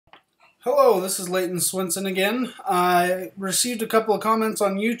Hello, this is Leighton Swinson again. I received a couple of comments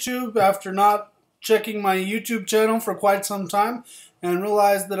on YouTube after not checking my YouTube channel for quite some time and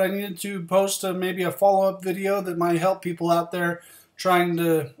realized that I needed to post maybe a follow-up video that might help people out there trying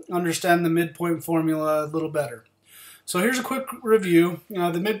to understand the midpoint formula a little better. So here's a quick review.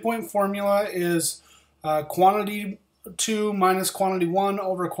 The midpoint formula is quantity 2 minus quantity 1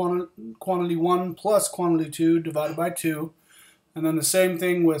 over quantity 1 plus quantity 2 divided by 2. And then the same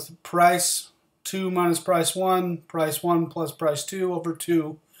thing with price 2 minus price 1 plus price 2 over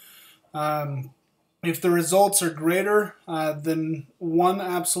 2. If the results are greater than one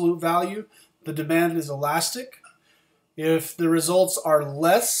absolute value, the demand is elastic. If the results are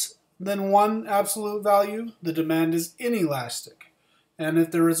less than one absolute value, the demand is inelastic. And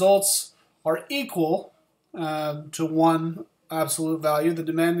if the results are equal to one absolute value, the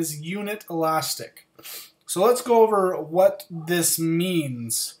demand is unit elastic. So let's go over what this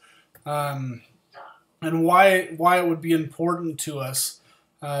means and why it would be important to us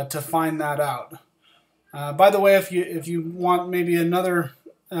to find that out. By the way, if you want maybe another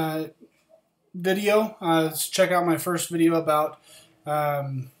video, check out my first video about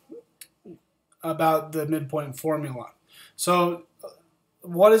the midpoint formula. So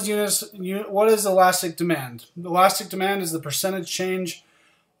what is elastic demand? Elastic demand is the percentage change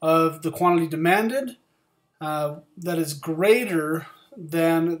of the quantity demanded that is greater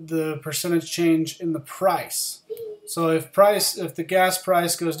than the percentage change in the price. So if the gas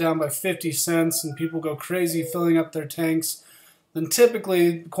price goes down by 50 cents and people go crazy filling up their tanks, then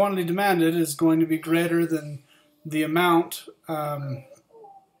typically the quantity demanded is going to be greater than the amount of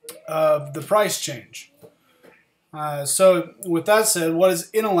the price change. So with that said, what is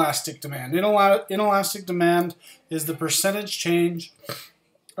inelastic demand? Inelastic demand is the percentage change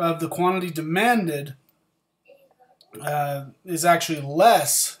of the quantity demanded is actually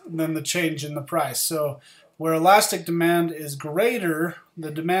less than the change in the price. So where elastic demand is greater,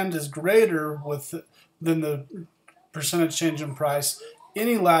 the demand is greater than the percentage change in price.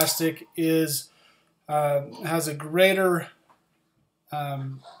 Inelastic has a greater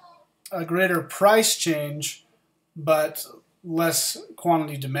price change, but less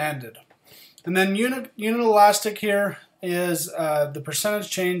quantity demanded. And then unit elastic here is the percentage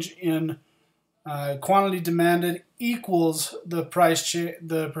change in quantity demanded equals the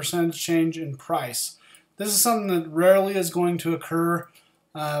percentage change in price. This is something that rarely is going to occur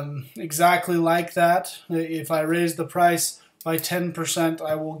exactly like that. If I raise the price by 10%,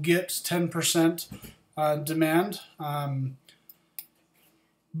 I will get 10% demand.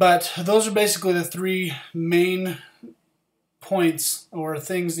 But those are basically the three main points or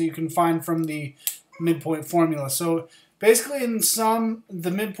things that you can find from the midpoint formula. So basically, in sum, the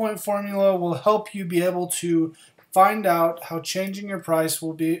midpoint formula will help you be able to find out how changing your price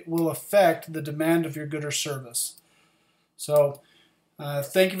will affect the demand of your good or service. So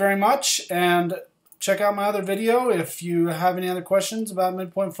thank you very much, and check out my other video if you have any other questions about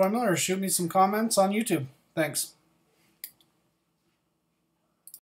midpoint formula, or shoot me some comments on YouTube. Thanks.